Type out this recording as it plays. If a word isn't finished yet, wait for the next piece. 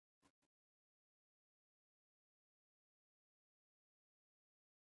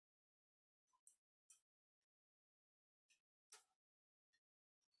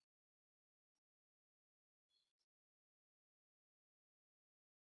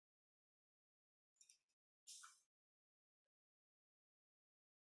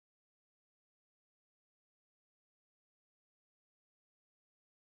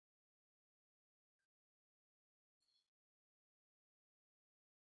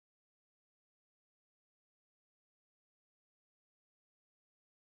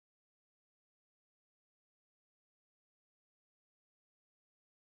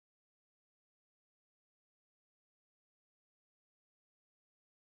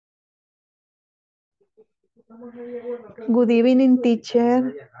Good evening,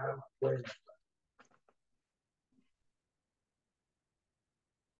 teacher.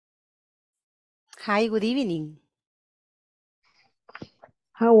 Hi, good evening.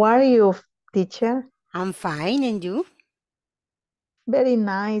 How are you, teacher? I'm fine, and you? Very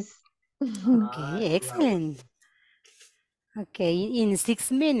nice. Okay, excellent. Okay, in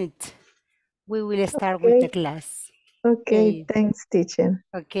 6 minutes, we will start with Okay, the class. okay, Okay, thanks, teacher.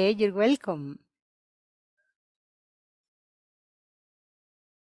 okay, you're welcome.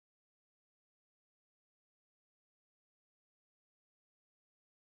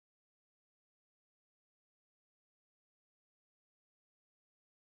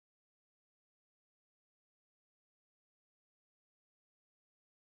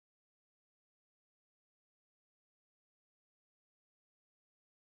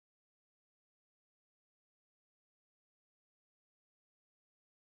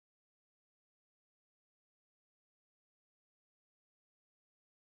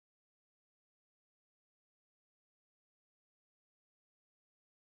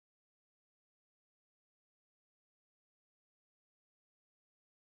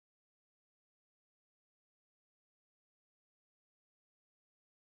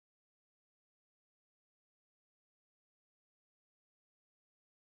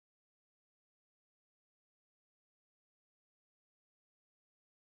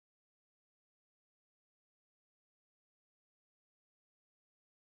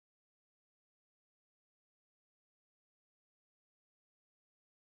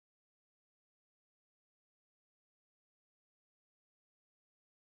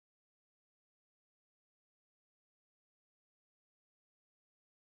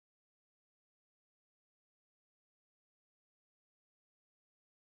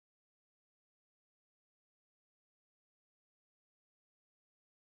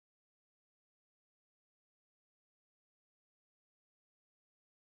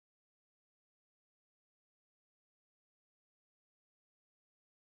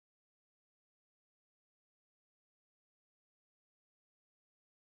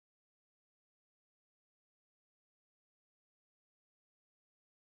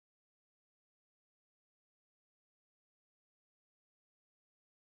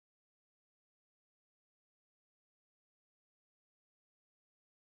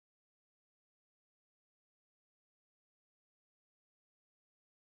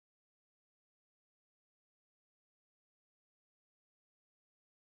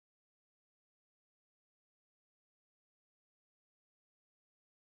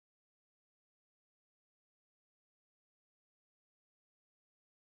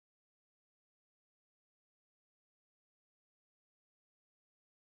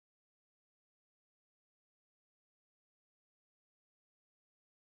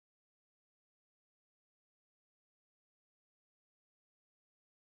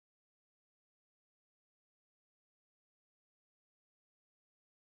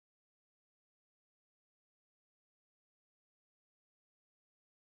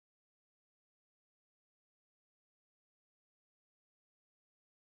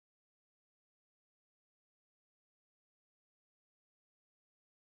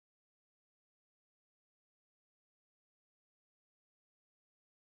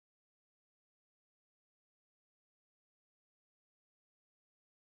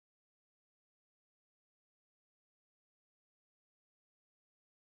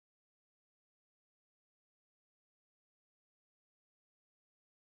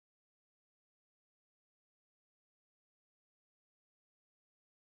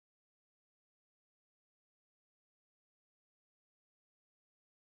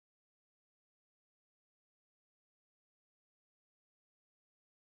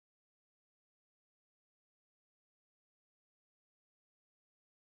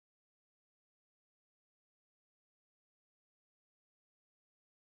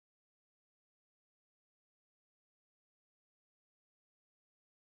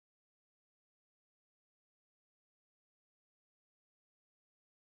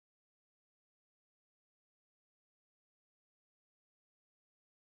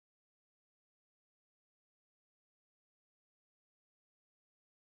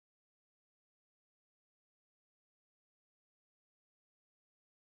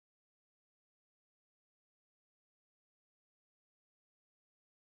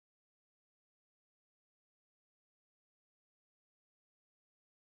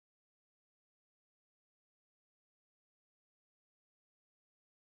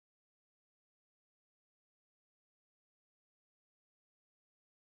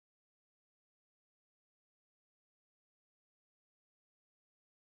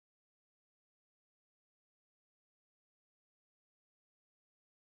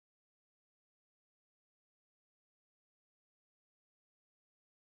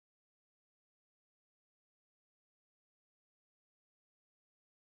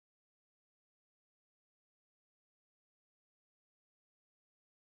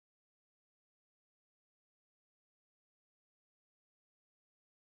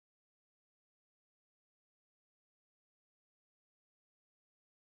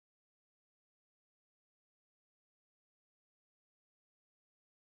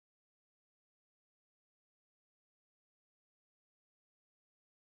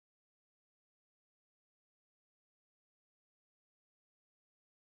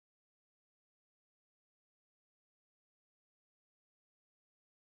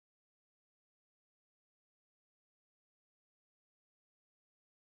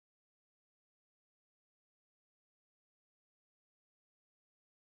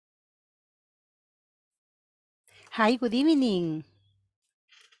 Hi, good evening.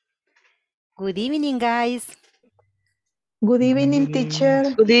 Good evening, guys. Good evening,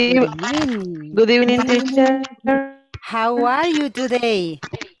 teacher. Good evening. Good evening, teacher. How are you today?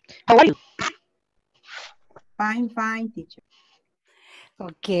 How are you? Fine, fine, teacher.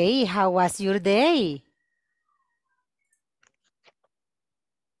 Okay, how was your day?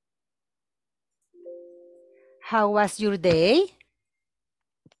 How was your day?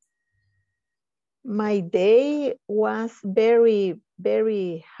 My day was very,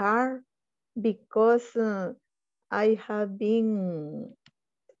 very hard because I have been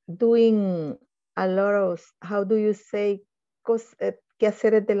doing a lot of, how do you say,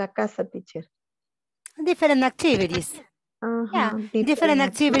 quehaceres de la casa, teacher. Different activities. Yeah, different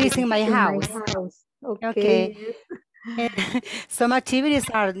activities in my house. Okay. Some activities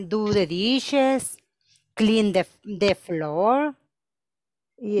are do the dishes, clean the floor,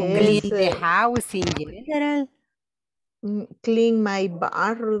 Yes, clean the house in general. clean my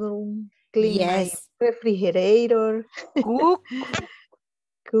bathroom, clean my Yes, refrigerator, cook.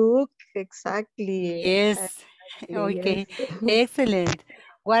 cook, exactly. Yes, okay, excellent.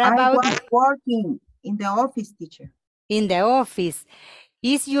 What I about was working in the office, teacher. in the office?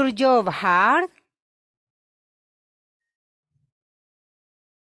 Is your job hard?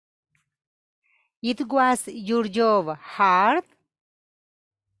 It was your job hard?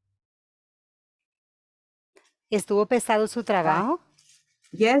 ¿Estuvo pesado su trabajo?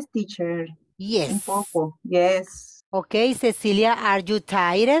 Yes, teacher. Yes. Un poco, yes. Okay, Cecilia, are you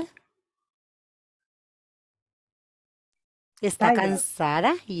tired? ¿Está Tired.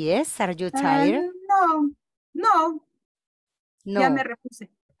 cansada? Yes, are you tired? No, no, ya me No. repuse.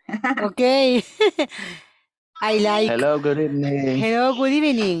 Okay. I like. Hello, good evening. Hello, good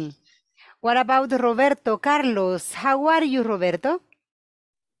evening. What about Roberto? Carlos, how are you, Roberto?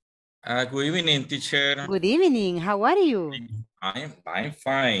 Good evening, teacher. Good evening. How are you? I'm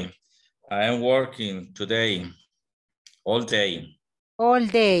fine. I am working today, all day. All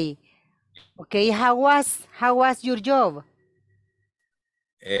day. Okay, how was your job?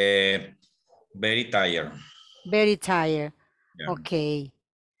 Very tired. Very tired. Yeah. Okay.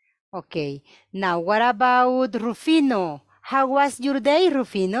 Okay. Now, what about Rufino? How was your day,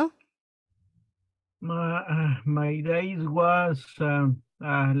 Rufino? My days was a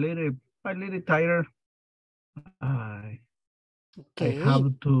little tired. I Okay.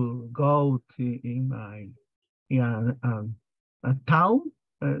 have to go to in my a town,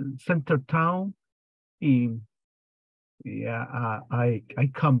 center town. In I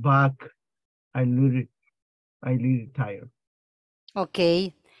come back. I little tired.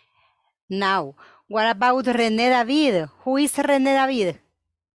 Okay. Now, what about René David? Who is René David?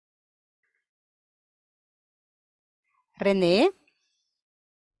 René?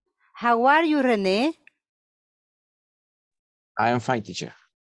 How are you, René? I am fine, teacher.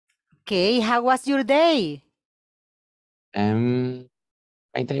 Okay, how was your day?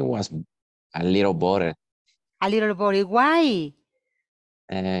 My day was a little bored A little boring. Why?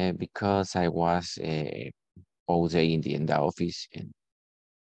 because I was all day in the office and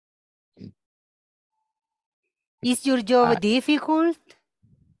Is your job I, difficult?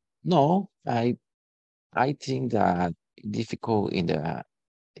 no, I think that difficult in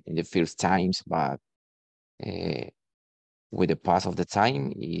the first times, but with the pass of the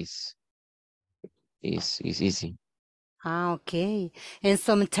time is easy. Ah, okay. And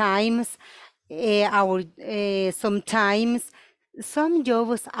sometimes sometimes some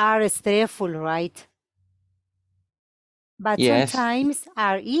jobs are stressful, right? But Yes, sometimes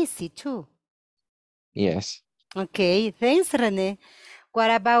are easy too. yes. Okay, thanks, René.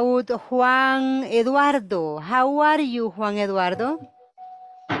 What about Juan Eduardo? How are you, Juan Eduardo?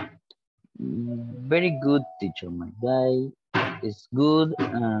 Very good, teacher. My day is good.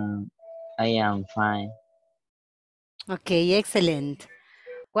 I am fine. Okay, excellent.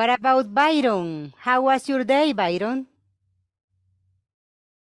 What about Byron? How was your day, Byron?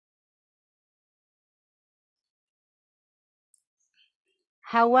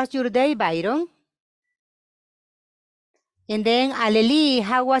 How was your day, Byron? And then Aleli,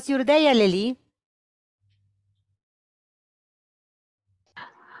 how was your day, Aleli?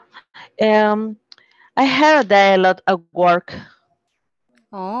 I had a day a lot of work.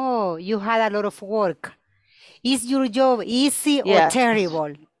 Oh, you had a lot of work. Is your job easy or Yes,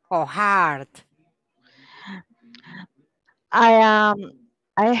 terrible or hard? I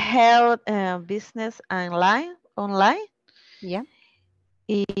I held business online. Yeah.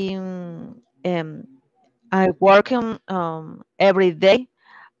 In I work every day,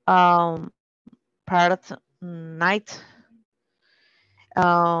 part night.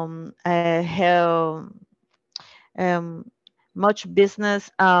 I have much business.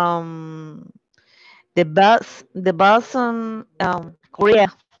 The bus on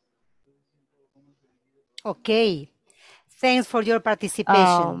Korea. Okay. Thanks for your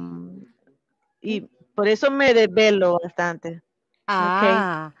participation. Y por eso me desvelo bastante.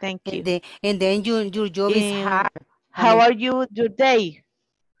 Ah, Okay, thank you. And then your job is hard. How are you your day?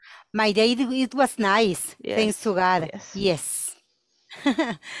 My day, it was nice. Yes, Thanks to God. Yes.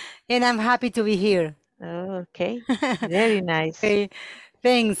 And I'm happy to be here. Okay, very nice. Okay,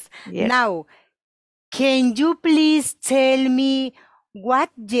 thanks. Yes. Now, can you please tell me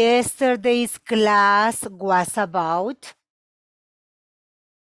what yesterday's class was about?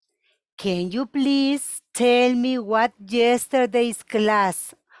 Can you please tell me what yesterday's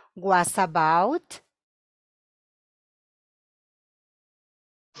class was about?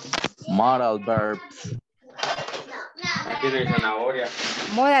 Modal verbs.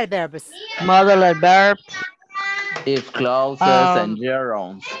 Modal verbs. Modal verbs. If clauses and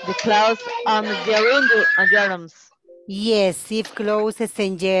gerunds. The clause on gerunds. Yes, if clauses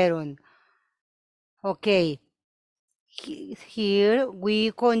and gerund. Okay. Here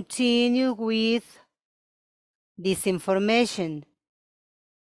we continue with this information.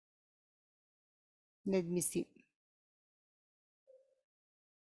 Let me see.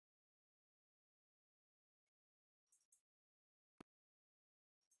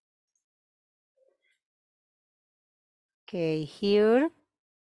 Okay, here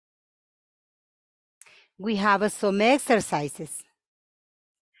we have some exercises.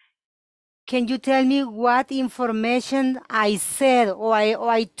 Can you tell me what information I said or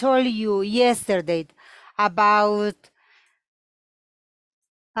I told you yesterday about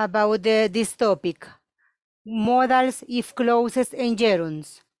this topic? Modals, if clauses, and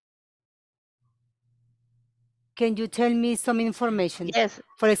gerunds. Can you tell me some information? Yes.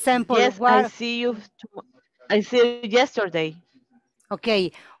 For example, yes, I see you yesterday.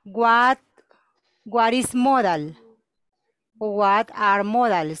 Okay, what is modal? What are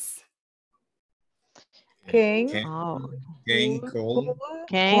modals? Can. Can, call.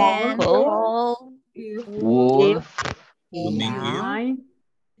 Can. Call. Would. Yeah.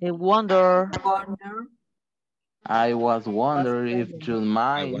 I wonder. I was wondering if you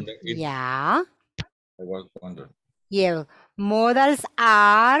mind. Yeah. I was wondering. Yeah. Modals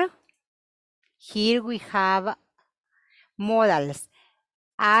are, here we have modals,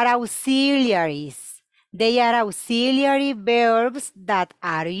 are auxiliaries. They are auxiliary verbs that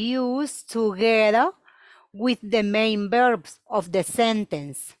are used together with the main verbs of the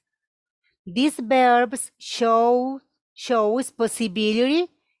sentence. These verbs shows possibility,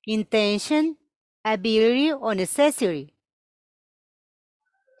 intention, ability, or necessity.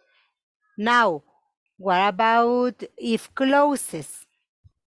 Now, what about if clauses?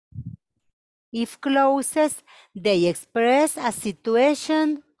 If clauses, they express a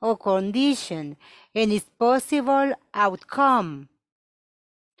situation or condition and its possible outcome.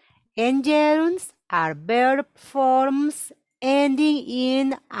 And gerunds are verb forms ending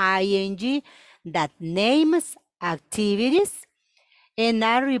in ing that names activities and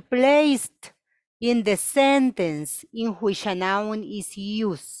are replaced in the sentence in which a noun is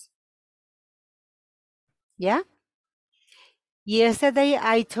used. Yeah? Yesterday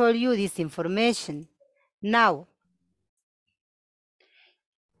I told you this information. Now,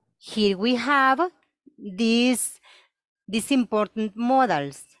 here we have these important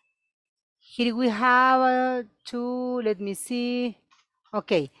modals. Here we have two, let me see.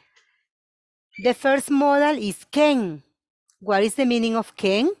 Okay. The first modal is can. What is the meaning of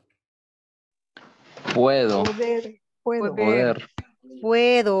can? Puedo. Poder.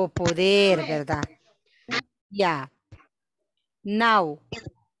 Puedo, poder, ¿verdad? Yeah. Now,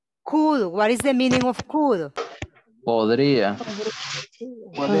 could. What is the meaning of could? Podría.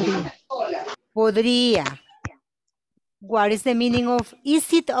 Podría. What is the meaning of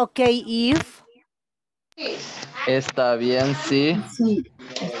is it okay if? Está bien, sí. Sí,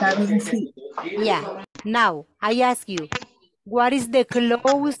 está bien, sí. Yeah. Now, I ask you, what is the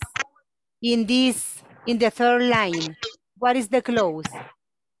clause in the third line? What is the clause?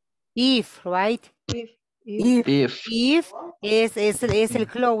 If, right? If. Es el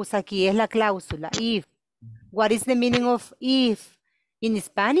clause aquí, es la cláusula. If. What is the meaning of if in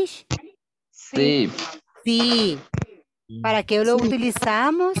Spanish? Sí. Sí. ¿Para qué lo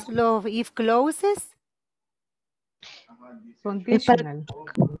utilizamos, los if clauses? Conditional.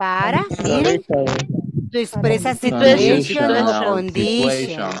 Para, miren, to express a situation or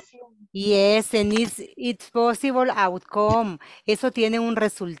condition. Yes, and it's possible outcome. Eso tiene un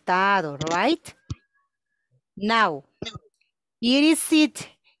resultado, right? Now, is it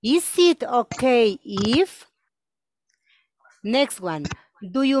okay if? Next one.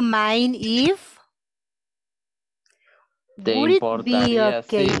 Do you mind if? ¿Te Would it be importaría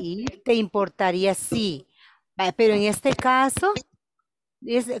okay si? if? Te importaría si. Pero en este caso,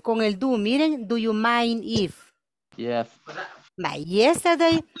 es con el do. Miren, do you mind if? Yes.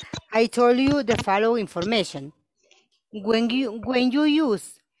 Yesterday, I told you the following information. When you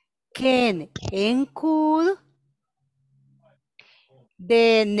use can and could,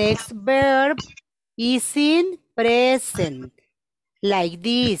 the next verb is in present. Like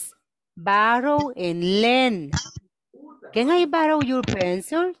this, borrow and lend. Can I borrow your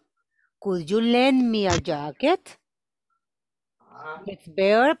pencil? Could you lend me a jacket? Next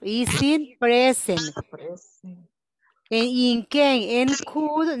verb is in present. And in can and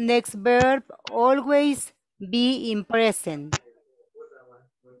could, next verb always be in present.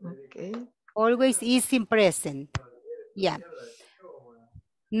 Okay. Always is in present. Yeah.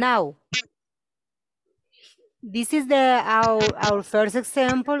 Now, this is our first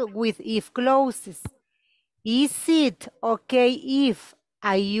example with if clauses. Is it okay if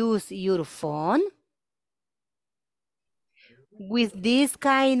I use your phone? With this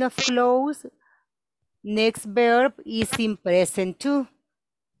kind of clause, next verb is in present too.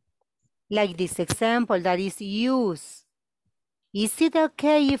 Like this example that is use. Is it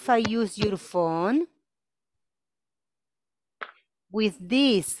okay if I use your phone? With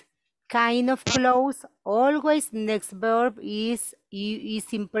this kind of clause, always next verb is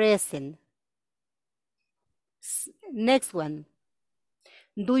in present. Next one.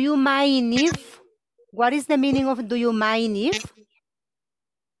 Do you mind if? What is the meaning of do you mind if?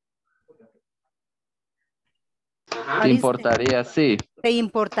 ¿Te importaría si? Te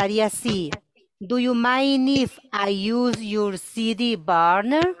importaría si. Do you mind if I use your CD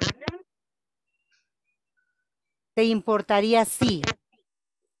burner? Te importaría si.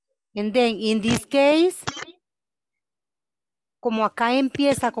 And then in this case, como acá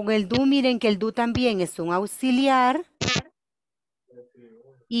empieza con el do, miren que el do también es un auxiliar.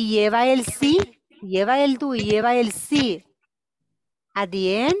 Y lleva el sí, lleva el do y lleva el sí. At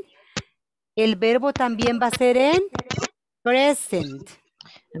the end, el verbo también va a ser en present.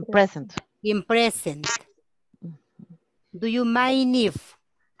 En present. In present. Do you mind if?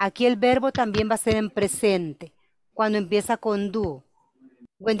 Aquí el verbo también va a ser en presente. Cuando empieza con do.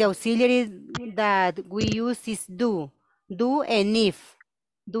 When the auxiliary that we use is do. Do and if.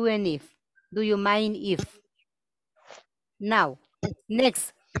 Do and if. Do you mind if? Now,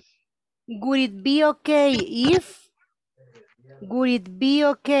 next. Would it be okay if? Would it be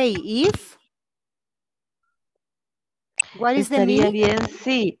okay if? What is the Estaría meaning? bien,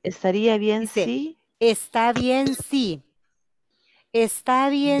 sí. Estaría bien, Dice, sí. está bien, sí. Está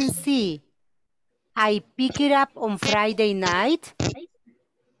bien, sí. I pick it up on Friday night.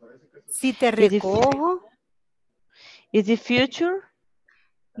 Si te recojo. Is the future?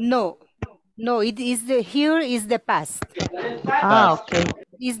 No. No, it is here is the past. Ah, ok.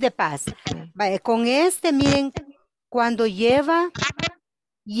 Is the past. Vale, con este, miren, cuando lleva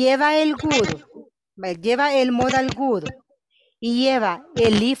el good, vale, lleva el modal good y lleva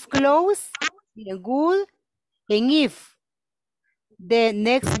el if clause, el good, and if. The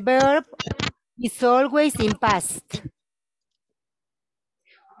next verb is always in past.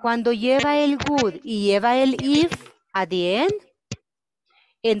 Cuando lleva el good y lleva el if at the end,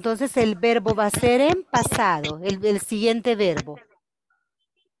 entonces el verbo va a ser en pasado, el siguiente verbo.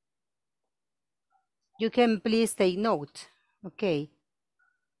 You can please take note. Ok.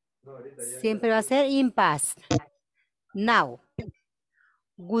 Siempre va a ser in past. Now,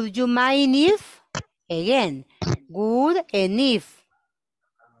 would you mind if? Again, would and if.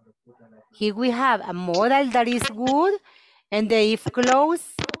 Here we have a modal that is would, and the if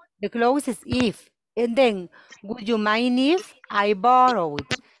clause, the clause is if. And then, would you mind if I borrowed?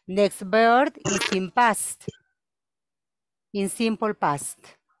 Next verb is in past. In simple past.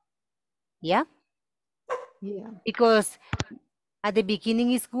 Yeah? Yeah. Because at the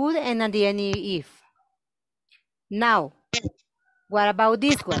beginning is good and at the end is if. Now, what about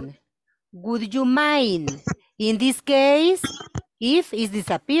this one? Would you mind? In this case, if is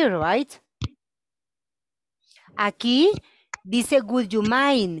disappear, right? Aquí dice would you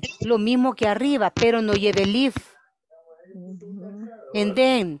mind, lo mismo que arriba, pero no lleva el if. And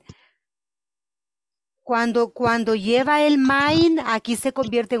then, cuando lleva el mind, aquí se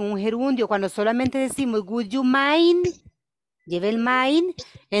convierte en un gerundio. Cuando solamente decimos would you mind, lleva el mind,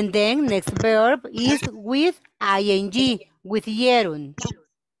 and then next verb is with ing, with gerund.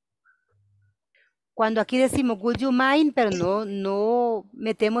 Cuando aquí decimos would you mind, pero no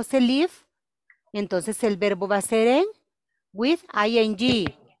metemos el if, entonces el verbo va a ser en with ing,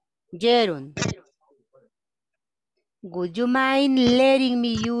 gerund. Would you mind letting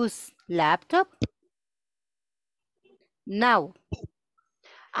me use laptop? Now,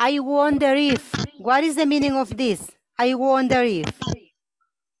 I wonder if. What is the meaning of this? I wonder if.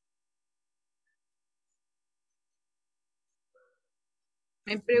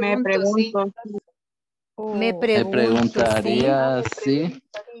 Me pregunto. Me Oh, pregunto si. preguntaría si.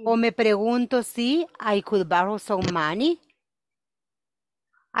 O me pregunto si I could borrow some money.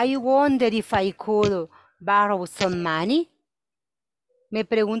 I wonder if I could borrow some money. Me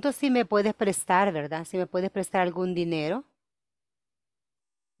pregunto si me puedes prestar, ¿verdad? Si me puedes prestar algún dinero.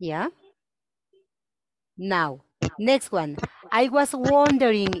 Yeah. Now, next one. I was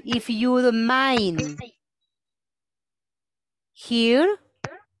wondering if you'd mind. Here.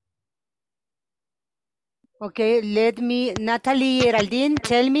 Okay, let me, Natalie Geraldine,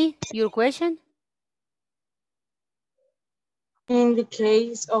 tell me your question. In the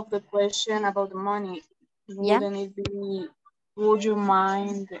case of the question about the money, wouldn't it be, would you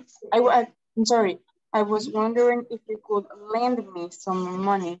mind? I'm sorry, I was wondering if you could lend me some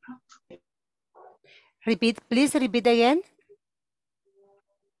money. Please repeat again.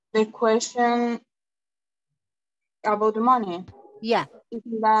 The question about the money. Yeah. Is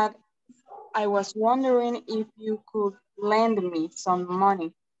that I was wondering if you could lend me some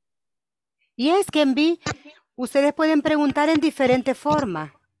money. Yes, can be. Ustedes pueden preguntar en diferente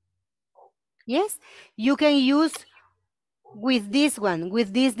forma. Yes, you can use with this one,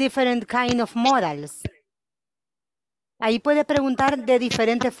 with this different kind of modals. Ahí puede preguntar de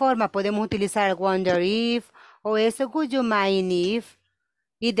diferente forma. Podemos utilizar wonder if o eso, would you mind if.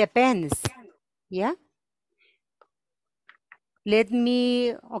 It depends. Yeah. Let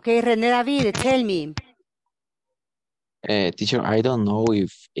me, okay, René David, tell me. Teacher, I don't know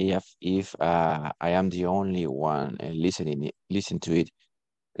if I am the only one listen to it.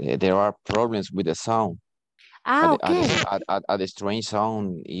 There are problems with the sound. Okay. The strange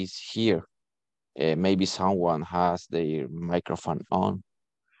sound is here. Maybe someone has their microphone on.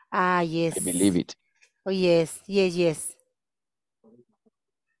 Yes. I believe it. Oh, yes.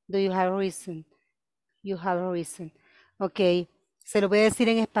 Do you have a reason? You have a reason. Ok, se lo voy a decir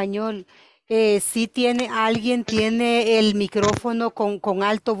en español. Si alguien tiene el micrófono con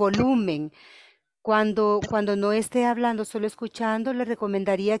alto volumen. Cuando no esté hablando, solo escuchando, le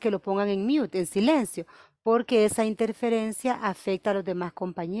recomendaría que lo pongan en mute, en silencio, porque esa interferencia afecta a los demás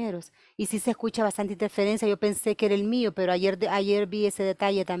compañeros. Y si se escucha bastante interferencia, yo pensé que era el mío, pero ayer vi ese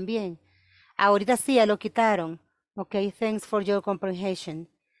detalle también. Ahorita sí, ya lo quitaron. Ok, thanks for your comprehension.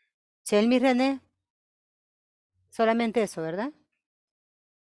 Tell me, René. Solamente eso, ¿verdad?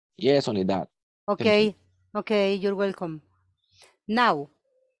 Yes, only that. Okay, you're welcome. Now,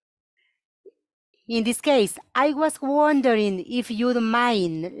 in this case, I was wondering if you'd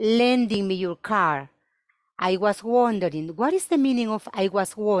mind lending me your car. I was wondering, what is the meaning of I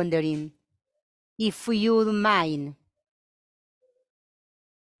was wondering? If you'd mind.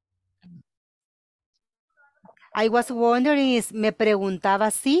 I was wondering is, me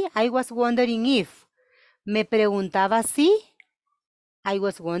preguntaba si. I was wondering if. Me preguntaba si. I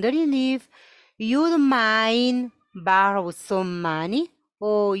was wondering if you'd mind borrow some money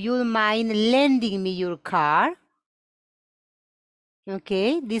or you'd mind lending me your car.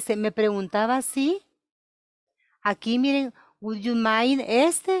 Ok, dice, me preguntaba si. Aquí miren, would you mind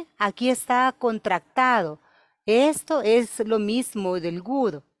aquí está contractado. Esto es lo mismo del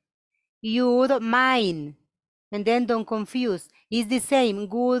would. You'd mind. And then don't confuse. It's the same,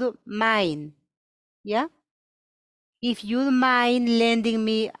 would mind. Yeah? If you'd mind lending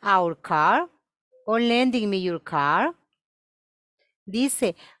me our car or lending me your car.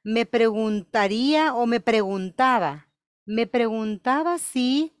 Dice, me preguntaría o me preguntaba. Me preguntaba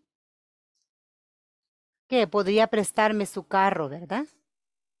si que podría prestarme su carro, ¿verdad?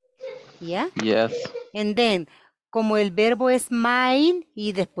 ¿Ya? Yes. And then, como el verbo es mine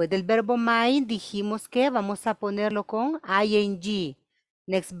y después del verbo mine dijimos que vamos a ponerlo con ing.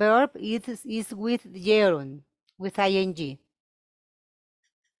 Next verb is with gerund, with ing.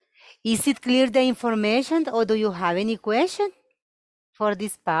 Is it clear the information or do you have any question for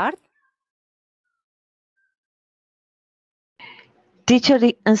this part? Teacher,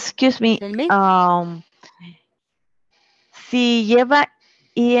 excuse me. Tell me. Si lleva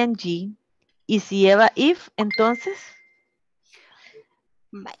ing y si lleva if, entonces.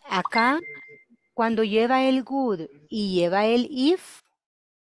 Acá, cuando lleva el good y lleva el if,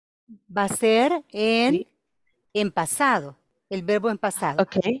 va a ser en pasado, el verbo en pasado.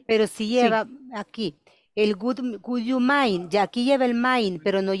 Okay. Pero si lleva aquí el would you mind, ya aquí lleva el mind,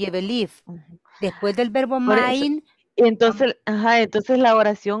 pero no lleva el if. Después del verbo mind. Entonces, entonces la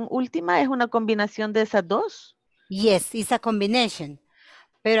oración última es una combinación de esas dos. Yes, it's a combination.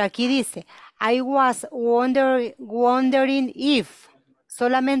 Pero aquí dice, I was wondering if.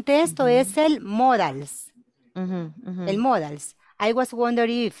 Solamente esto es el modals. El modals. I was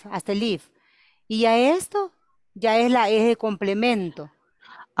wondering if, hasta el if. Y ya esto, ya es el complemento.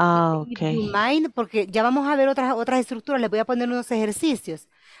 Ok. If you mind, porque ya vamos a ver otras estructuras, les voy a poner unos ejercicios.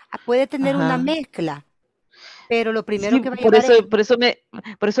 Puede tener una Ajá. mezcla, pero lo primero Sí, que va a llevar es...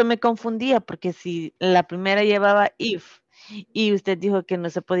 por eso me confundía, porque si la primera llevaba if y usted dijo que no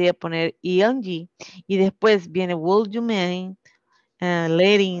se podía poner ing y después viene would you mind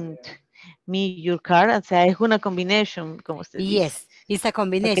letting me your car, o sea, es una combination, como usted dice. Yes, it's a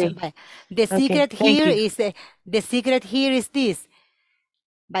combination. Okay. The Okay, secret thank here you. is this.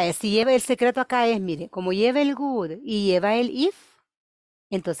 Vaya, si lleva el secreto acá es, mire, como lleva el good y lleva el if,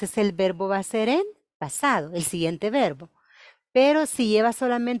 entonces el verbo va a ser en pasado, el siguiente verbo. Pero si lleva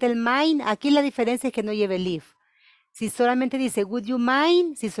solamente el mind, aquí la diferencia es que no lleva el if. Si solamente dice would you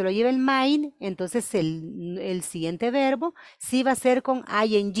mind, si solo lleva el mind, entonces el siguiente verbo sí va a ser con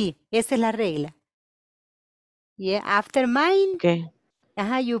ing. Esa es la regla. Yeah, after mind, Okay.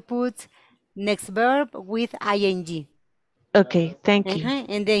 you put next verb with ing. Okay, thank you.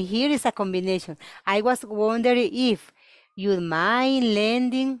 And then here is a combination. I was wondering if you'd mind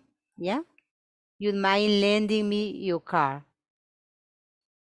lending, you'd mind lending me your car.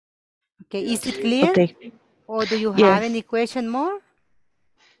 Okay, is it clear? Okay. Or do you have Yes. any question more?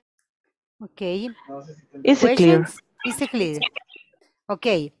 Okay. Is it clear? Questions? Is it clear?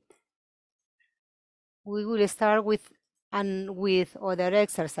 Okay. We will start with other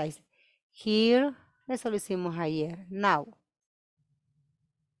exercise. Here, eso lo hicimos ayer. Now,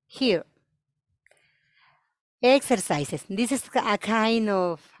 here. Exercises. This is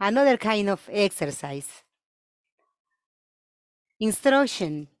another kind of exercise.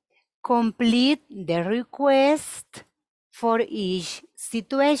 Instruction. Complete the request for each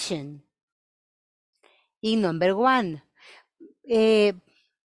situation. In number 1.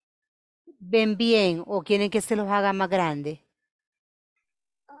 ¿Ven bien o quieren que se los haga más grande?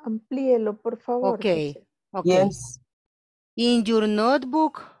 Amplíelo, por favor. Okay. Yes. In your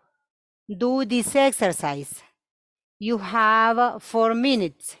notebook, do this exercise. You have 4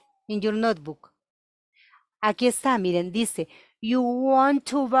 minutes in your notebook. Aquí está, miren, dice, you want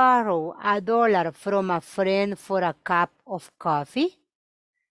to borrow $1 from a friend for a cup of coffee?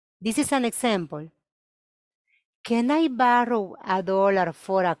 This is an example. Can I borrow $1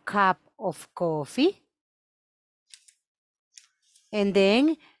 for a cup of coffee? And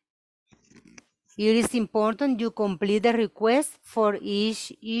then it is important you complete the request for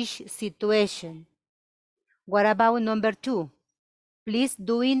each situation. What about number 2? Please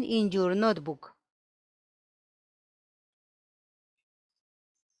do it in your notebook.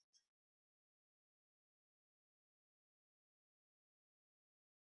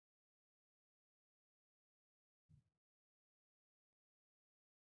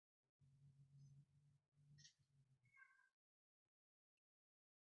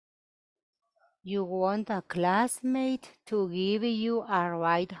 You want a classmate to give you a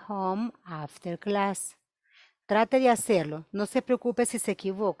ride home after class. Trate de hacerlo. No se preocupe si se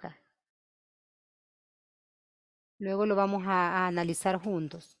equivoca. Luego lo vamos a analizar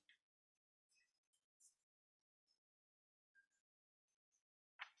juntos.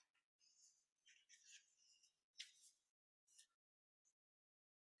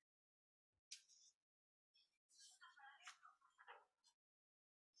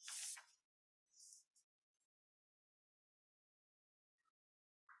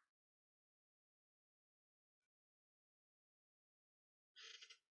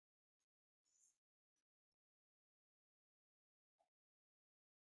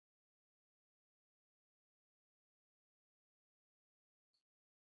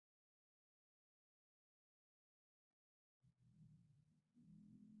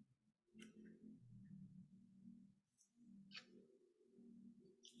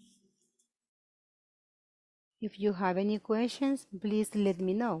 If you have any questions, please let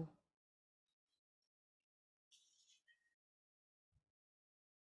me know.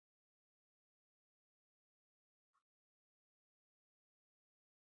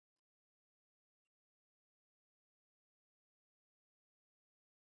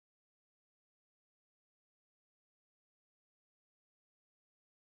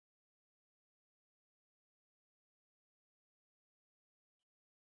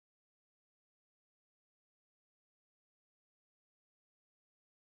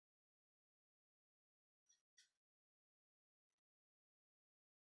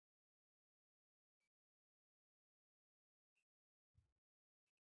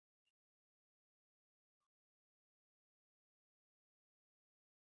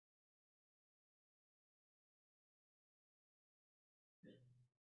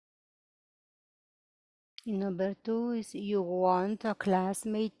 Number 2 is you want a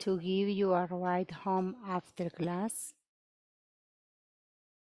classmate to give you a ride home after class.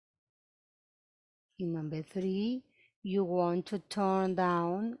 In number 3, you want to turn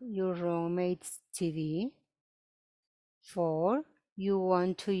down your roommate's TV. 4, you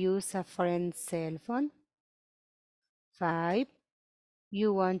want to use a friend's cell phone. 5,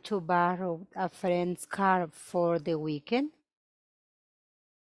 you want to borrow a friend's car for the weekend.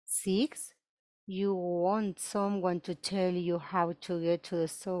 6, you want someone to tell you how to get to the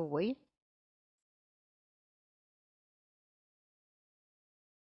subway.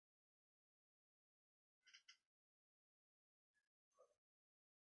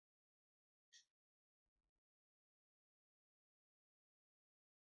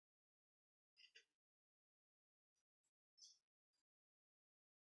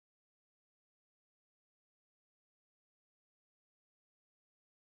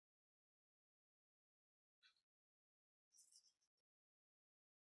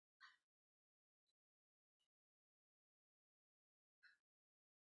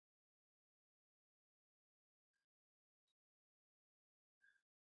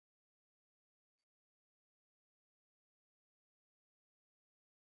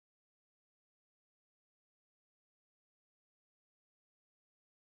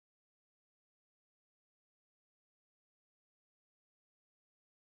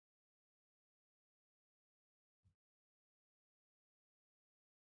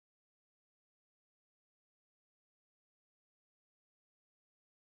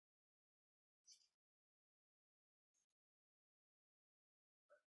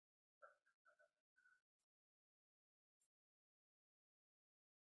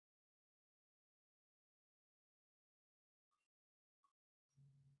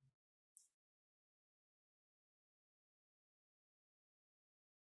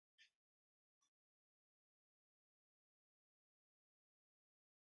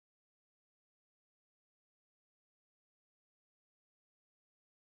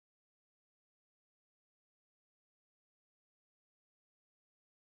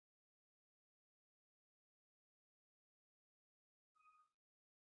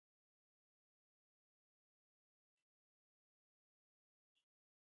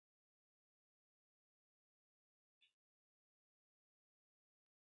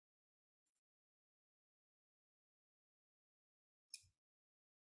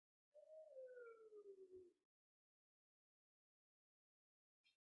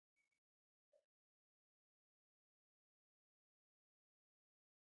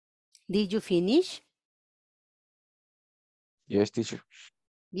 Did you finish? Yes, teacher.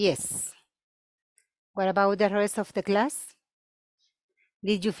 Yes. What about the rest of the class?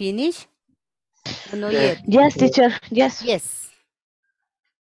 Did you finish? Or not yet? Yes, teacher. Yes. Yes.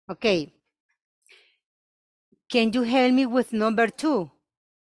 Okay. Can you help me with number 2?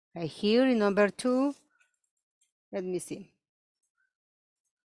 Right here in number 2. Let me see.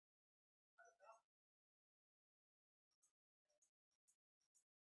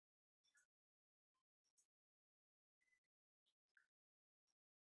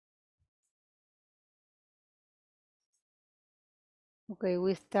 Okay,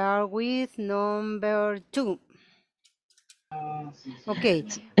 we start with number 2. Okay,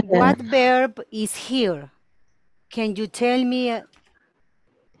 what verb is here? Can you tell me?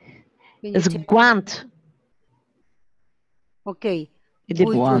 It's want. Okay, The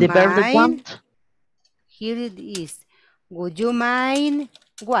would one. you The verb mind? want. Here it is. Would you mind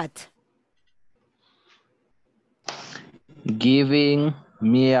what? Giving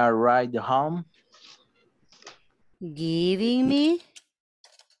me a ride home. Giving me?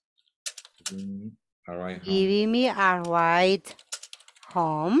 All right. Giving me a ride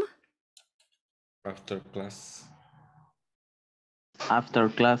home. After class. After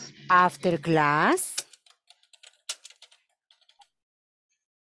class. After class.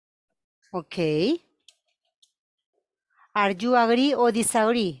 Okay. Are you agree or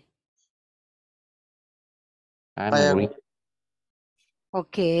disagree? I'm agree.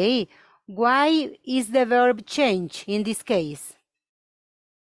 Okay. Why is the verb change in this case?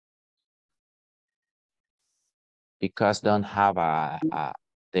 Because don't have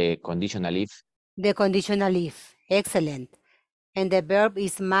the conditional if. The conditional if. Excellent. And the verb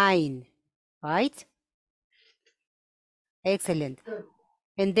is mine, right? Excellent.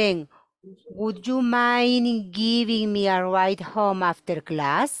 And then, would you mind giving me a ride home after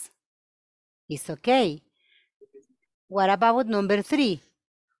class? It's okay. What about number 3?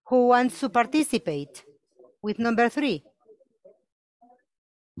 Who wants to participate with number 3?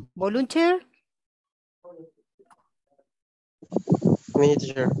 Volunteer? Me,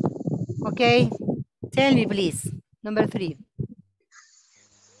 teacher. Okay. Tell me, please. Number 3.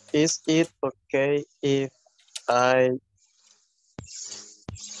 Is it okay if I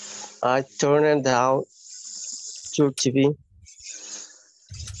turn down your TV?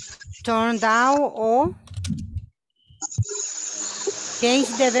 Turn down or change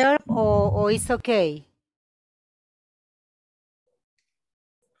the verb or it's okay?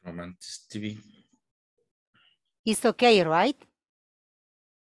 Romantic TV. It's okay, right?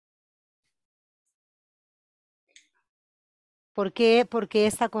 ¿Por qué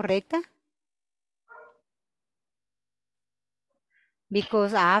está correcta?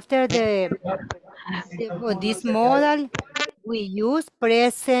 Because after this modal, we use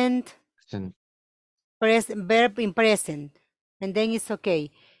present, verb in present, and then it's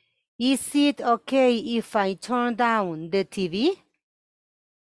okay. Is it okay if I turn down the TV?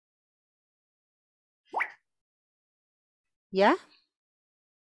 Yeah?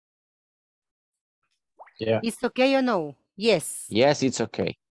 Yeah. It's okay or no? Yes. Yes, it's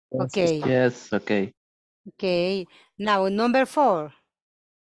okay. Okay. Yes, okay. Okay. Now, number 4.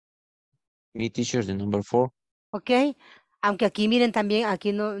 Me, teacher, the number 4. Ok, aunque aquí miren también,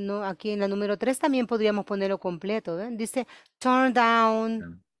 aquí aquí en la número 3 también podríamos ponerlo completo, ¿ven? Dice turn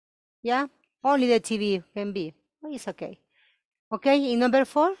down, ¿ya? Only the TV can be, it's okay. Ok, y number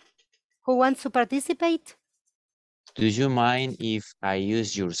 4, who wants to participate? Do you mind if I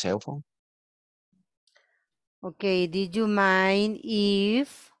use your cell phone? Okay, did you mind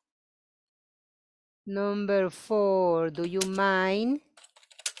if, number 4, do you mind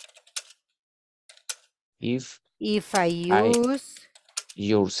If I use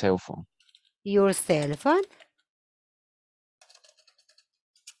your cell phone? your cell phone?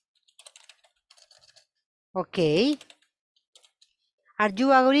 Okay. Are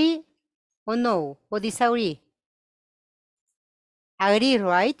you agree or no? Or disagree? Agree,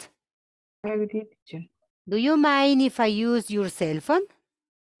 right? I agree, teacher. Do you mind if I use your cell phone?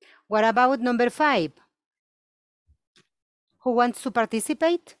 What about number 5? Who wants to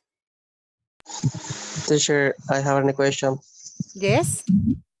participate? Teacher, I have a question. Yes.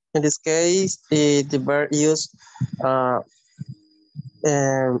 In this case, the verb used no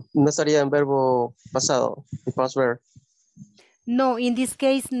estaría en verbo pasado, the past verb. No, in this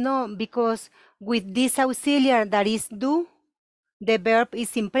case, no, because with this auxiliary that is do, the verb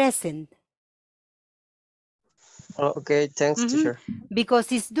is in present. Oh, okay, thanks, teacher.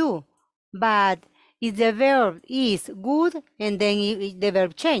 Because it's do. But if the verb is good, and then the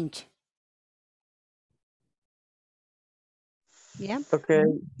verb change. Yeah. Okay,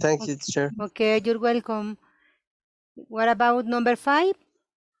 thank you, teacher. Okay, you're welcome. What about number 5?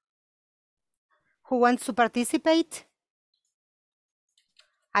 Who wants to participate?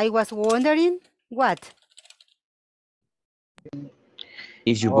 I was wondering what?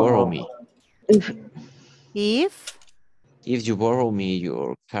 If you borrow me. If you borrow me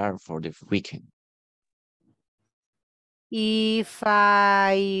your car for the weekend. If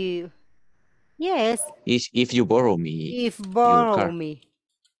I, yes. If you borrow me If your car.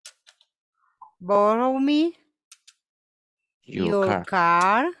 Borrow me your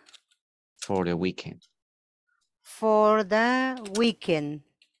car for the weekend. For the weekend.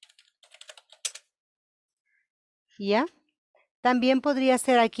 ¿Ya? También podría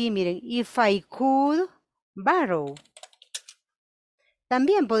ser aquí, miren, if I could borrow.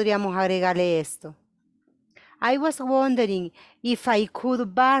 También podríamos agregarle esto. I was wondering if I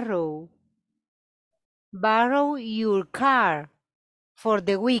could borrow your car for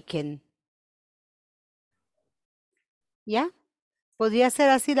the weekend. ¿Ya? ¿Podría ser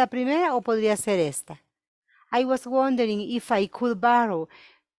así la primera o podría ser esta? I was wondering if I could borrow.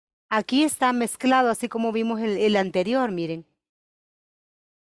 Aquí está mezclado, así como vimos el anterior, miren.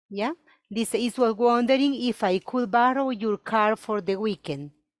 ¿Ya? Dice, I was wondering if I could borrow your car for the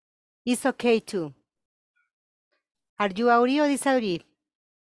weekend. It's okay too. Are you agree or disagree?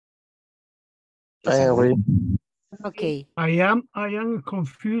 I agree. Okay. I am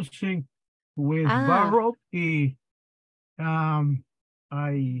confusing with borrow.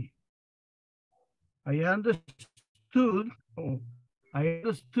 I understood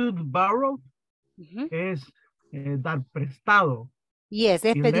borrow es dar prestado. Yes,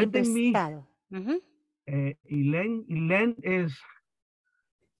 es pedir prestado. Y lend es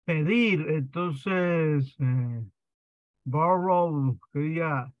pedir, entonces borrow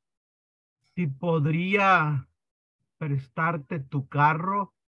sería si podría prestarte tu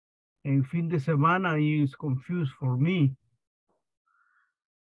carro en fin de semana. Is confused for me.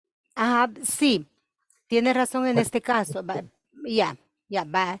 Sí, tiene razón en este caso. Yeah,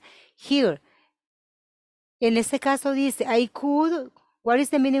 but here, en este caso dice, I could, what is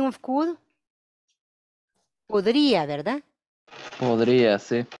the meaning of could? Podría, ¿verdad? Podría,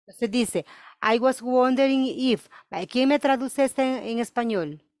 sí. Entonces dice, I was wondering if. ¿Quién me traduce esto en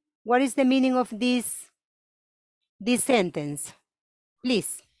español? What is the meaning of this sentence?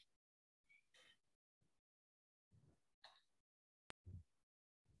 Please.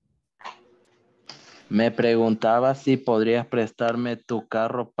 Me preguntaba si podrías prestarme tu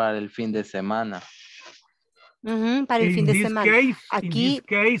carro para el fin de semana. Para el fin de semana. In this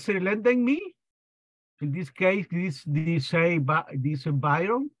case, lending me. In this case, this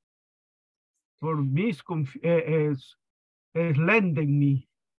Byron for me is lending me.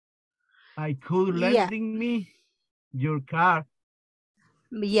 I could lending me your car.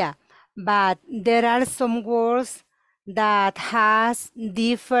 Yeah, but there are some words that has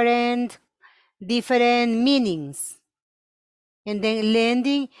different meanings. And then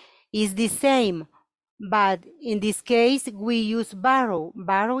lending is the same, but in this case we use borrow.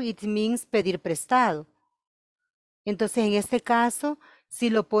 Borrow, it means pedir prestado. Entonces en este caso,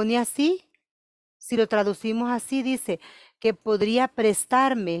 si lo pone así, si lo traducimos así, dice que podría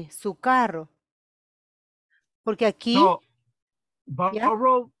prestarme su carro. Porque aquí... So,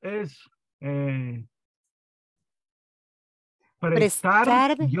 borrow es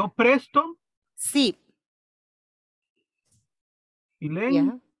prestar, yo presto. Sí. ¿Y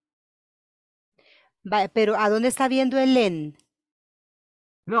lend? Pero ¿a dónde está viendo el lend?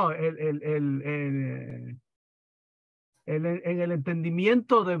 No, en el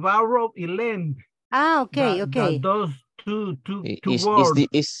entendimiento de borrow y lend. Okay. Those two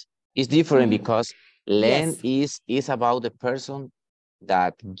words. It's different because lend is about the person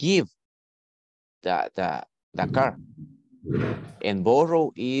that give the car, and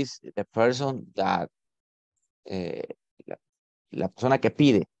borrow is the person that la persona que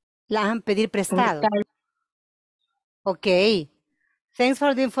pide. Pedir prestado. Okay. Thanks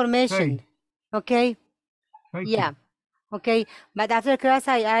for the information. Okay. Yeah. Okay. But after class,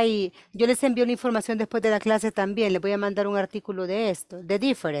 yo les envío la información después de la clase también. Les voy a mandar un artículo de esto. The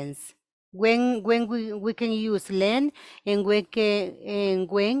difference. When we can use lend and when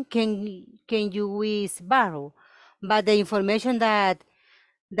can you use borrow. But the information that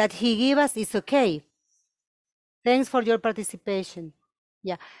he gave us is okay. Thanks for your participation.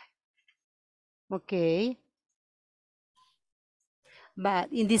 Yeah. Okay.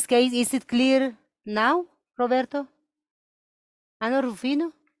 But in this case, is it clear now, Roberto? No,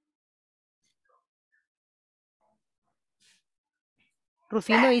 Rufino?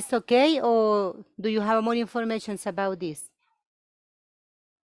 Rufino, is okay, or do you have more information about this?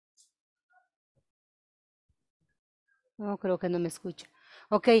 No, creo que no me escucha.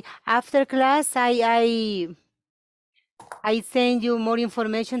 Okay, after class, I send you more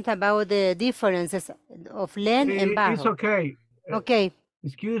information about the differences of lend and borrow. It's okay. Okay.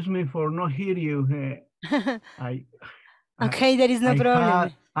 Excuse me for not hear you. Okay, there is no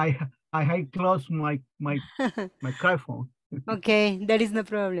problem. I closed my microphone. Okay, there is no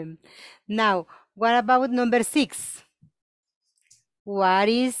problem. Now, what about number 6? What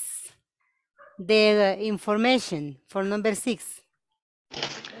is the information for number 6?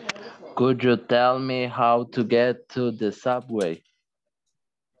 Could you tell me how to get to the subway?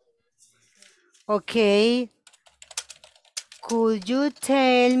 Okay. Could you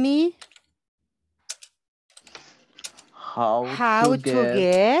tell me how to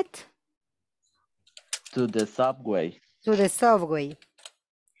get to the subway? To the subway.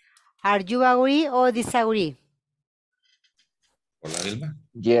 Are you agree or disagree? Hola, Vilma.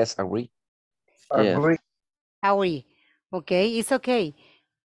 Yes, agree. Yes. Agree. Okay, it's okay.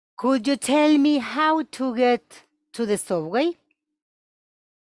 Could you tell me how to get to the subway?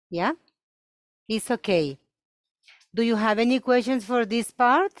 Yeah, it's okay. Do you have any questions for this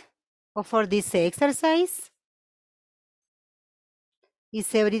part or for this exercise?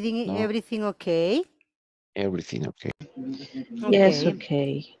 Is everything okay? Everything okay. Yes,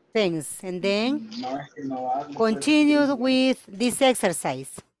 okay. Thanks. And then continue with this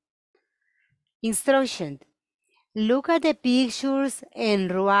exercise. Instruction. Look at the pictures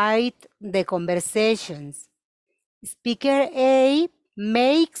and write the conversations. Speaker A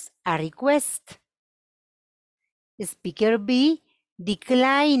makes a request. Speaker B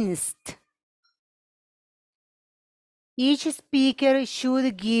declines. Each speaker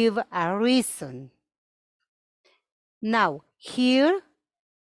should give a reason. Now, here,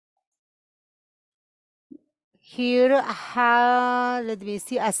 let me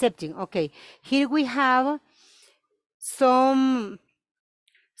see, accepting. Okay, here we have some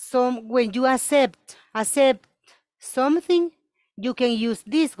when you accept something, you can use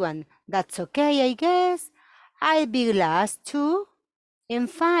this one. That's okay, I guess. I'll be glad to, and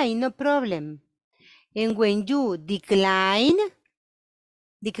fine, no problem. And when you decline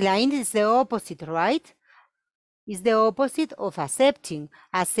is the opposite, right? It's the opposite of accepting.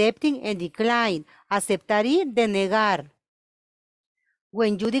 Accepting and decline. Aceptar y denegar.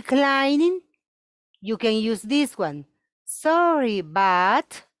 When you declining, you can use this one. Sorry,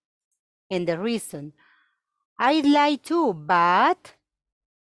 but, and the reason. I'd like to, but,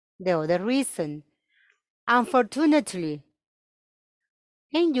 the other reason. Unfortunately,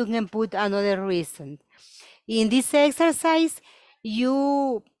 and you can put another reason. In this exercise,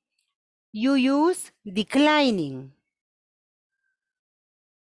 you use declining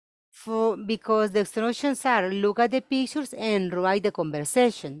because the instructions are look at the pictures and write the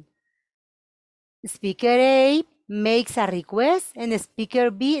conversation. Speaker A makes a request and speaker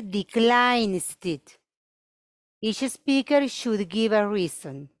B declines it. Each speaker should give a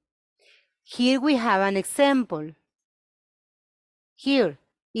reason. Here we have an example. Here,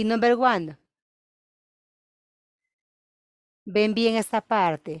 in number 1. ¿Ven bien esta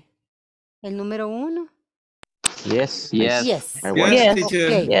parte? El número 1. Yes. Yes. Yes. Yes,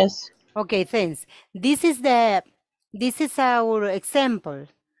 Okay. yes. Okay, thanks. This is our example.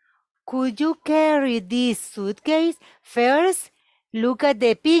 Could you carry this suitcase? First, look at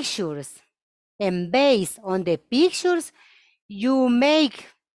the pictures. And based on the pictures, you make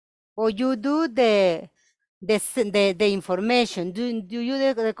or you do the information. Do you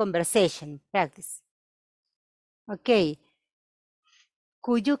the conversation practice? Okay.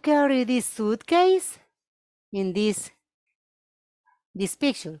 Could you carry this suitcase in this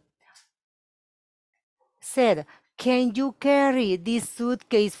picture? Said, can you carry this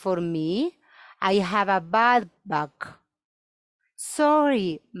suitcase for me? I have a bad bag.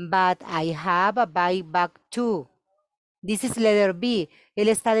 Sorry, but I have a bad bag too. This is letter B. Él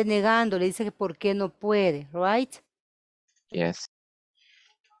está denegando, le dice que por qué no puede, right? Yes.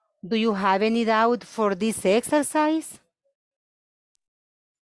 Do you have any doubt for this exercise?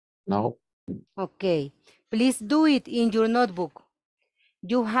 No. Okay, please do it in your notebook.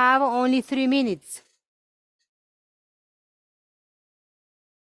 You have only 3 minutes.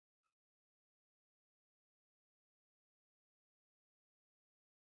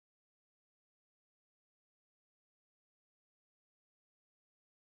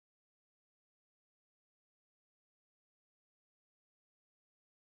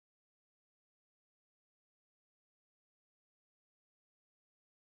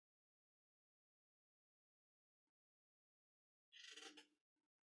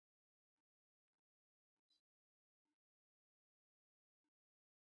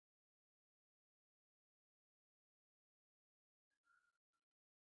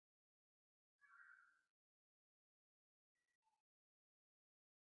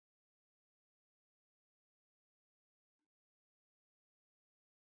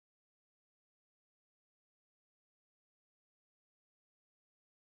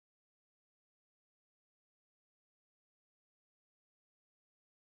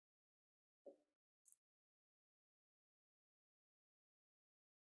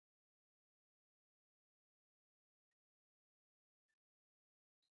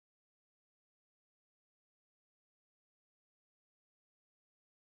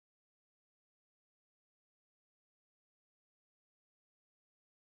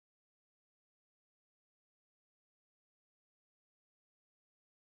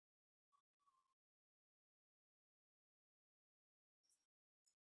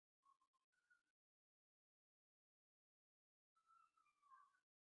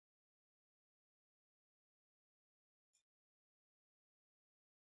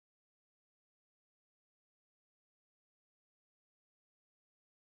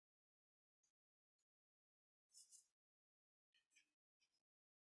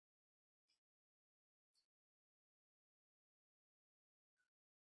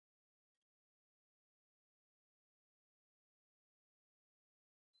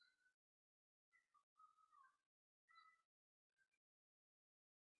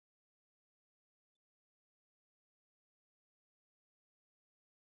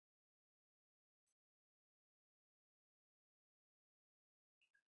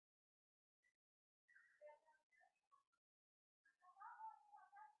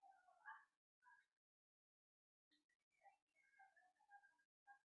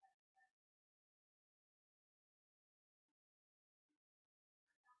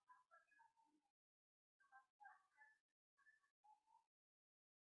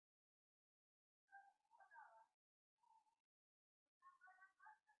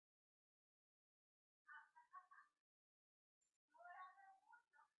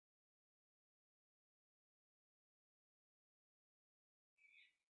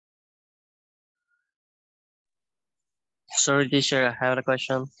 Sorry, teacher, I have a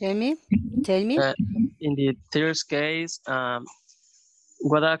question. Tell me. Tell me. In the third case,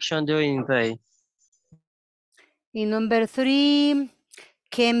 what action doing they? In number 3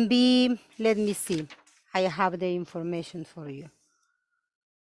 can be, let me see. I have the information for you.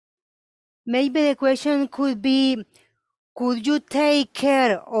 Maybe the question could be, could you take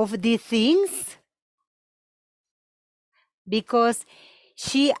care of the things? Because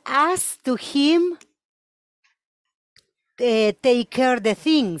she asked to him take care the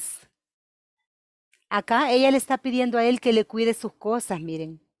things. Acá ella le está pidiendo a él que le cuide sus cosas,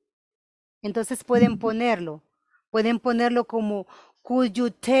 miren. Entonces pueden ponerlo como, could you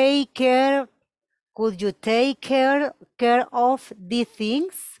take care of the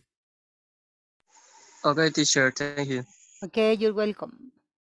things? Okay, teacher, thank you. Okay, you're welcome.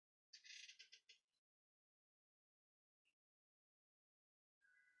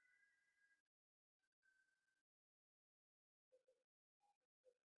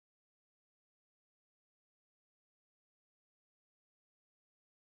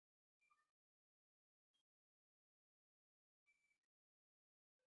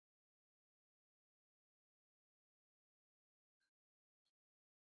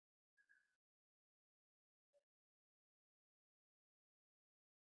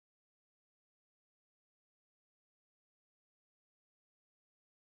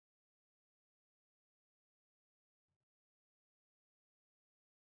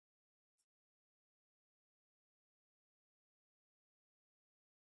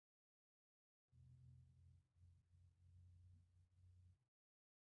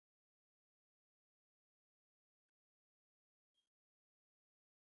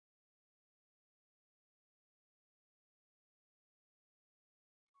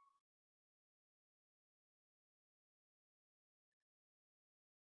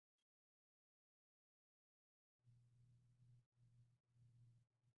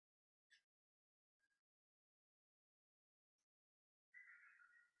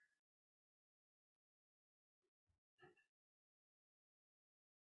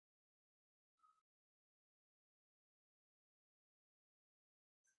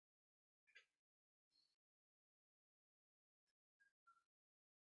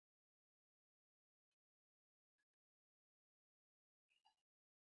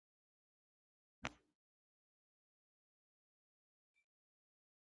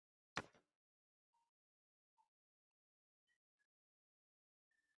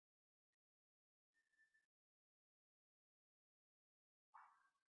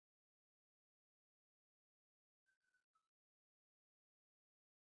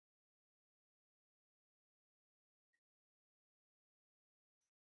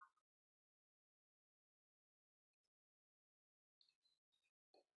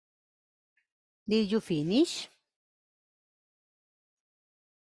 Did you finish?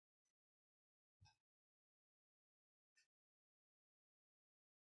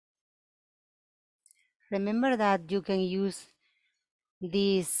 Remember that you can use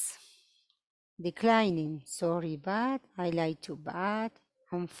this declining. Sorry, but I like to, but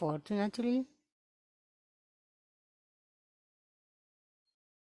unfortunately.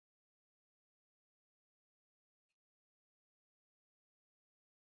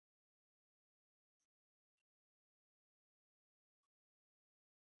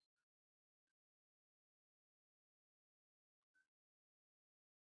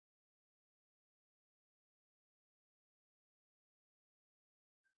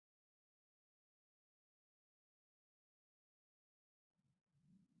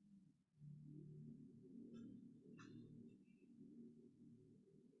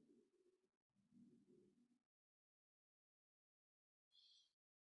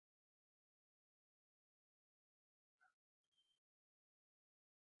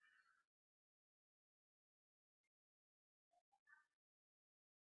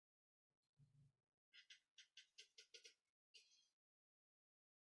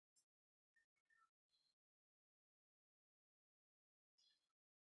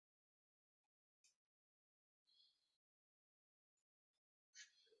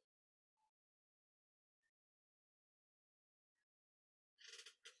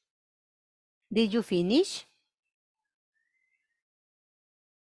 Did you finish?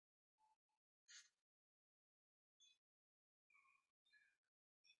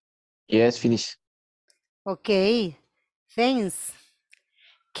 Yes, finish. Okay, thanks.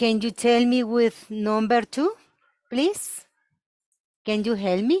 Can you tell me with number 2, please? Can you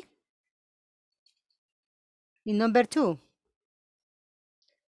help me? In number 2,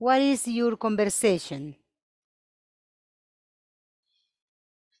 what is your conversation?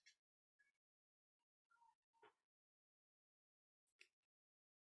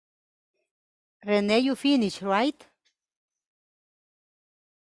 Renee, you finish, right?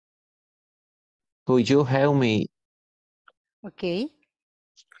 Could you help me? Okay.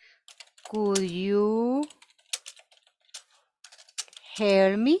 Could you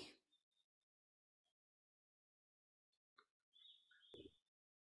help me?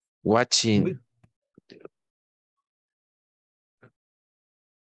 Watching.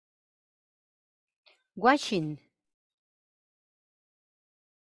 Watching.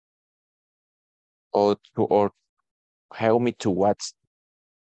 Or help me to watch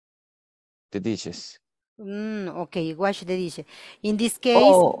the dishes. Okay, wash the dishes. In this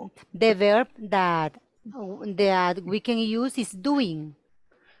case, the verb that we can use is doing,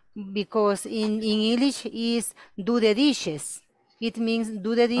 because in English is do the dishes. It means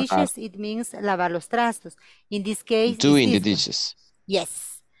do the dishes, it means lavar los trastos. In this case, doing the this one. dishes.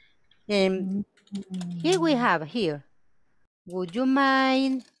 Yes. Here we have, here. Would you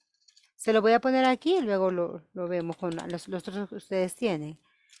mind? Se lo voy a poner aquí y luego lo vemos con los otros que ustedes tienen.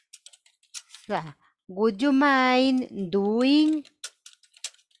 Would you mind doing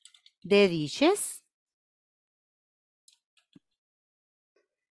the dishes?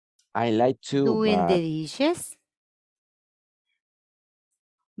 I like to. Doing the dishes.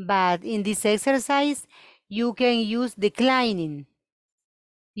 But in this exercise, you can use declining.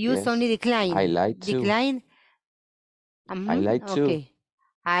 Use only decline. I like to. Decline. I like to. Okay.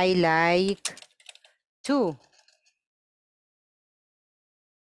 I like to.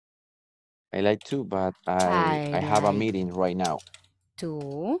 I like to, but I have a meeting right now.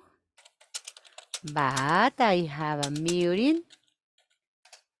 To. But I have a meeting.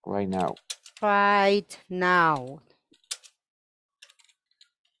 Right now. Right now.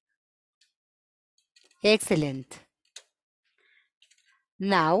 Excellent.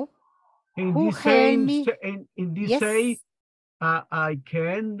 Now, in who this help me? In this Yes. say, I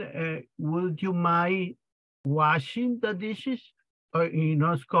can. Would you mind washing the dishes? Or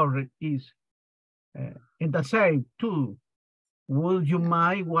not correct is in the same too. Would you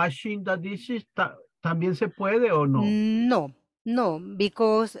mind washing the dishes? ¿También se puede o no? No,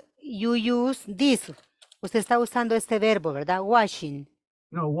 because you use this. Usted está usando este verbo, ¿verdad? Washing.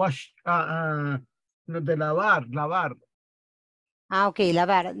 No, wash, no, de lavar. Ok,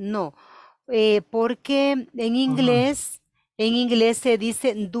 lavar, no. Porque en inglés se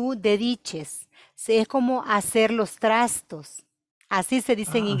dice do the dishes. Es como hacer los trastos. Así se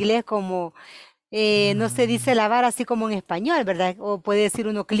dice en inglés, como no se dice lavar así como en español, ¿verdad? O puede decir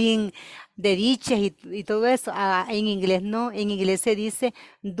uno clean the dishes y todo eso. En inglés no, en inglés se dice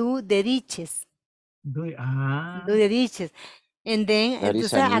do the dishes. Do the dishes. And then,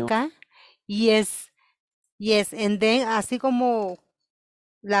 entonces acá, yes, and then así como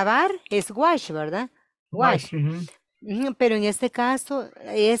lavar es wash, ¿verdad? Wash. Pero en este caso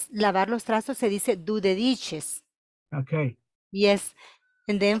es lavar los trastos, se dice do the dishes. Okay. Yes.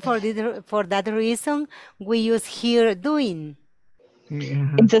 And then for that reason, we use here doing.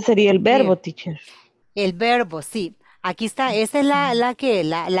 Ese sería el verbo, teacher. El verbo, sí. Aquí está, esa es la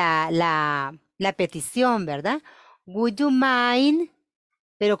petición, ¿verdad? Would you mind?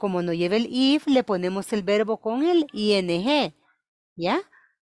 Pero como no lleva el if, le ponemos el verbo con el ing. ¿Ya?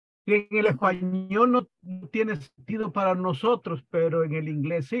 En el español no tiene sentido para nosotros, pero en el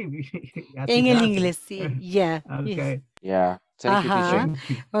inglés sí. En el inglés sí, yeah. Okay. Yeah, thank you, teacher.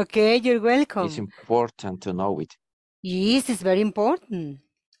 Okay, you're welcome. It's important to know it. Yes, it's very important.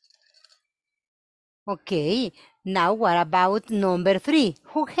 Okay, now what about number 3?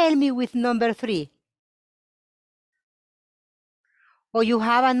 Who help me with number 3? Or you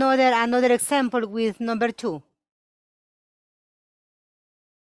have another example with number 2?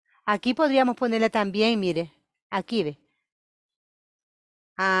 Aquí podríamos ponerle también, mire, aquí ve.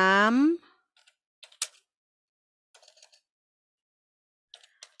 I'm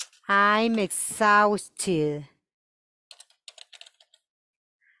exhausted.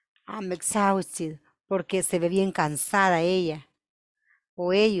 I'm exhausted. Porque se ve bien cansada ella.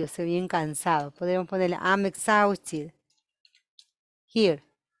 O ellos se ven cansados. Podríamos ponerle I'm exhausted. Here.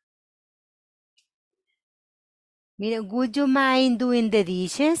 Mire, would you mind doing the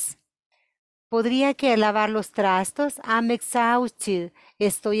dishes? ¿Podría que lavar los trastos? I'm exhausted.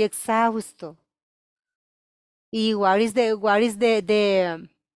 Estoy exhausto. ¿Y what is the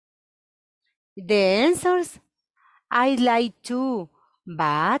answers? I'd like to,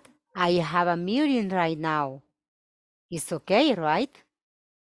 but I have a meeting right now. It's okay, right?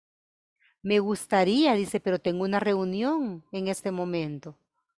 Me gustaría, dice, pero tengo una reunión en este momento.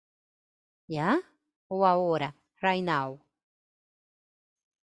 ¿Ya? O ahora, right now.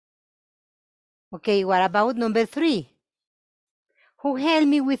 Okay, what about number 3? Who helped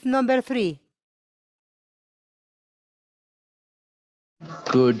me with number 3?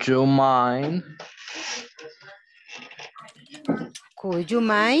 Could you mind? Could you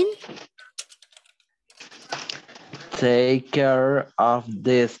mind? Take care of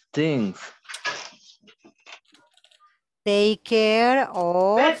these things. Take care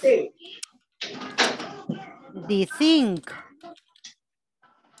of the thing.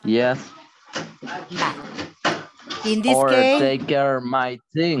 Yes. But in this Or case, take care of my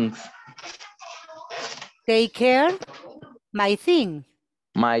things. take care my thing.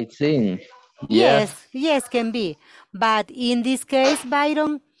 My thing. Yes, yes, can be. But in this case,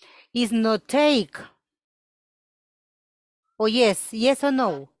 Byron, is not take. Oh, yes, yes or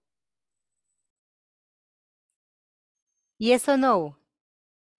no? Yes or no?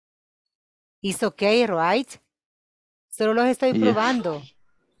 It's okay, right? Solo los estoy probando.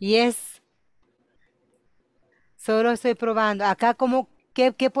 Yes. Solo estoy probando. Acá, como,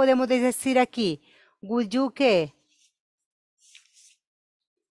 ¿qué podemos decir aquí? Would you qué?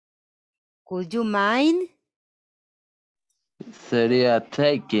 Could you mind? Sería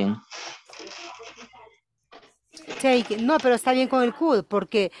taking. Take. No, pero está bien con el could,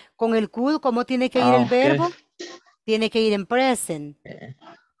 porque con el could, ¿cómo tiene que ir el verbo? Tiene que ir en present.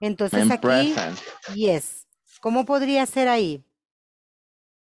 Entonces En aquí, present. yes. ¿Cómo podría ser ahí?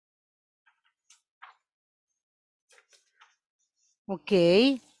 Ok.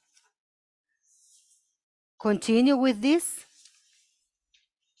 Continue with this.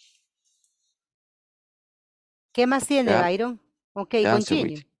 ¿Qué más tiene, Byron? Ok,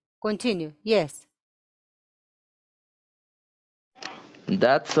 continue. Continue, yes.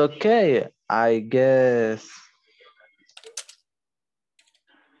 That's okay, I guess.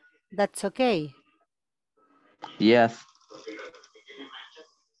 That's okay. Yes.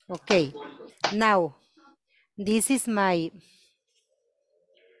 Okay. Now, this is my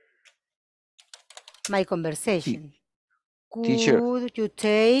conversation. Teacher. Could you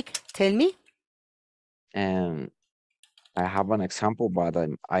tell me? I have an example, but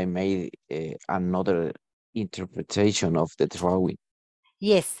I made another interpretation of the drawing.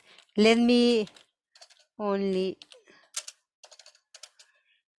 Yes, let me only,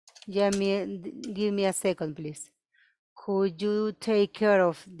 give me a second, please. Could you take care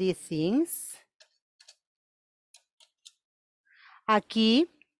of these things? Aquí,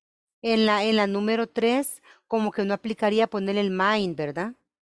 en la número 3, como que no aplicaría poner el mind, ¿verdad?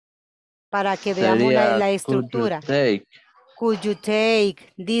 Para que veamos la estructura. Could you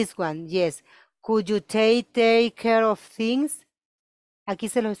take this one? Yes. Could you take care of things? Aquí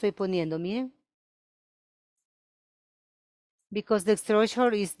se los estoy poniendo, miren. Because the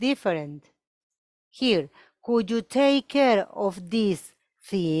structure is different. Here, could you take care of these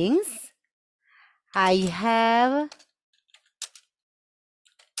things? I have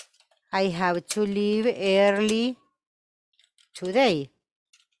to leave early today.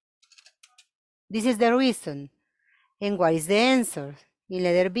 This is the reason. And what is the answer? In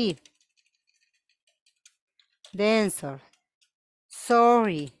letter B. The answer.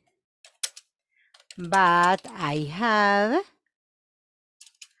 Sorry, but I have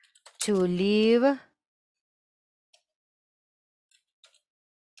to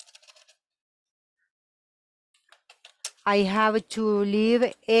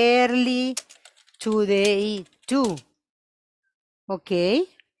leave early today too. Okay.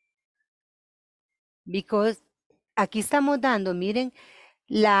 Because aquí estamos dando, miren,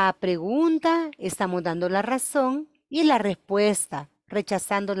 la pregunta, estamos dando la razón y la respuesta,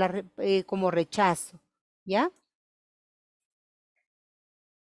 rechazando como rechazo. ¿Ya?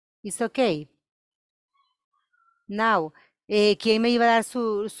 It's okay. Now, ¿quién me iba a dar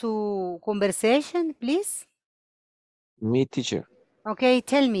su conversation, please? Me, teacher. Okay,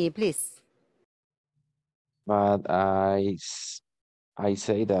 tell me, please. But I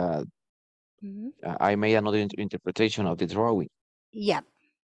say that I made another interpretation of the drawing. Yeah.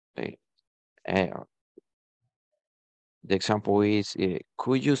 The example is,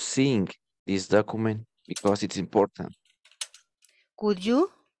 could you sing this document because it's important? Could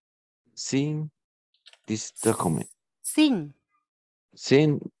you? Sing this document. Sing.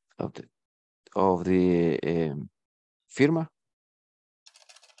 Sing of the firma.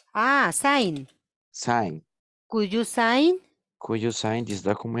 Sign. Sign. Could you sign? Could you sign this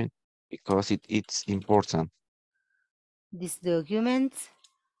document because it's important? These documents,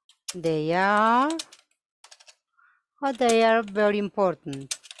 they are very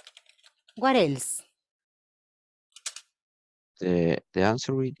important. What else? The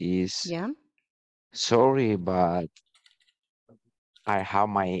answer is sorry, but I have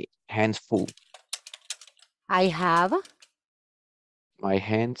my hands full. I have my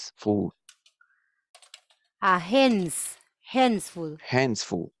hands full. Hands Hands full. Hands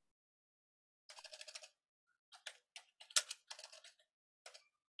full.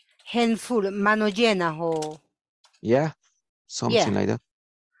 Hands full, manos llenas o... Yeah, something like that.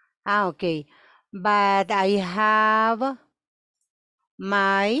 Ah, okay. But I have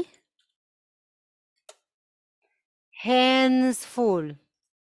my hands full.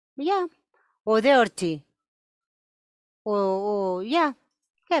 Yeah. Or dirty. Or yeah,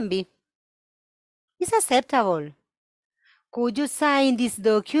 can be. It's acceptable. Could you sign these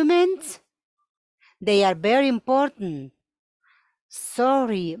documents? They are very important.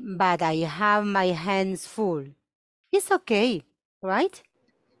 Sorry, but I have my hands full. It's okay, right?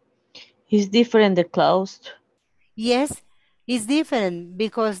 It's different, the closed. Yes, it's different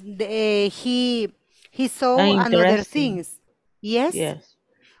because he saw another Interesting. things. Yes. Yes.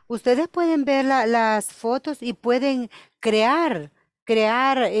 Ustedes pueden ver las fotos y pueden crear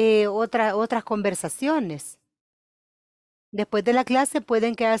otras conversaciones. Después de la clase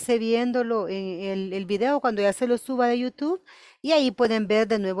pueden quedarse viéndolo en el video cuando ya se lo suba de YouTube y ahí pueden ver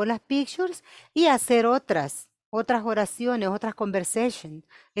de nuevo las pictures y hacer otras oraciones, otras conversations.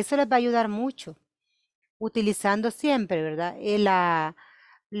 Eso les va a ayudar mucho. Utilizando siempre, ¿verdad?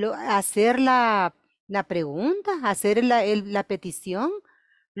 Hacer la pregunta, hacer la petición,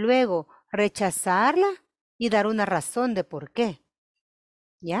 luego rechazarla y dar una razón de por qué.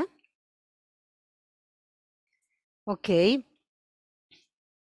 ¿Ya? Okay.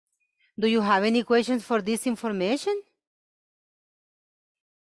 Do you have any questions for this information?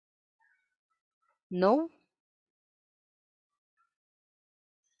 No?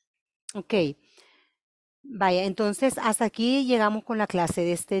 Ok. Vaya, entonces hasta aquí llegamos con la clase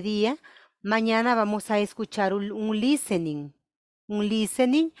de este día. Mañana vamos a escuchar un listening. Un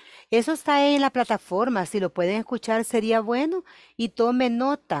listening. Eso está en la plataforma. Si lo pueden escuchar sería bueno. Y tome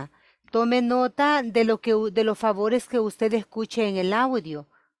nota. Tome nota de los favores que usted escuche en el audio.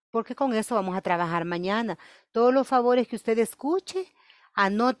 Porque con eso vamos a trabajar mañana. Todos los favores que usted escuche,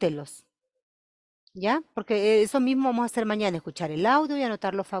 anótelos. ¿Ya? Porque eso mismo vamos a hacer mañana, escuchar el audio y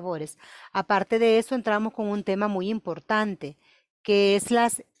anotar los favores. Aparte de eso, entramos con un tema muy importante, que es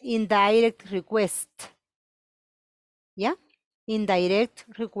las indirect requests. ¿Ya? Indirect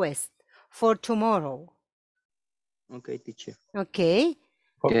request for tomorrow. Okay, teacher. Ok.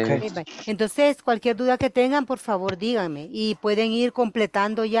 Okay. Bye. Entonces, cualquier duda que tengan, por favor, díganme. Y pueden ir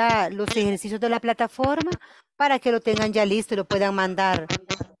completando ya los ejercicios de la plataforma para que lo tengan ya listo y lo puedan mandar,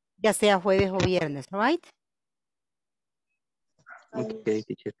 ya sea jueves o viernes, right? Okay,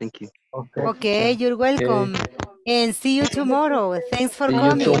 teacher, thank you. Okay, you're welcome. And see you tomorrow. Thanks for See you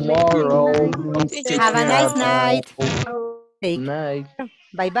coming. tomorrow. Have a nice night. Good night.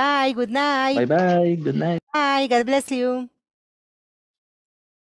 Bye-bye. Good night. Bye-bye. Good night. Bye. God bless you.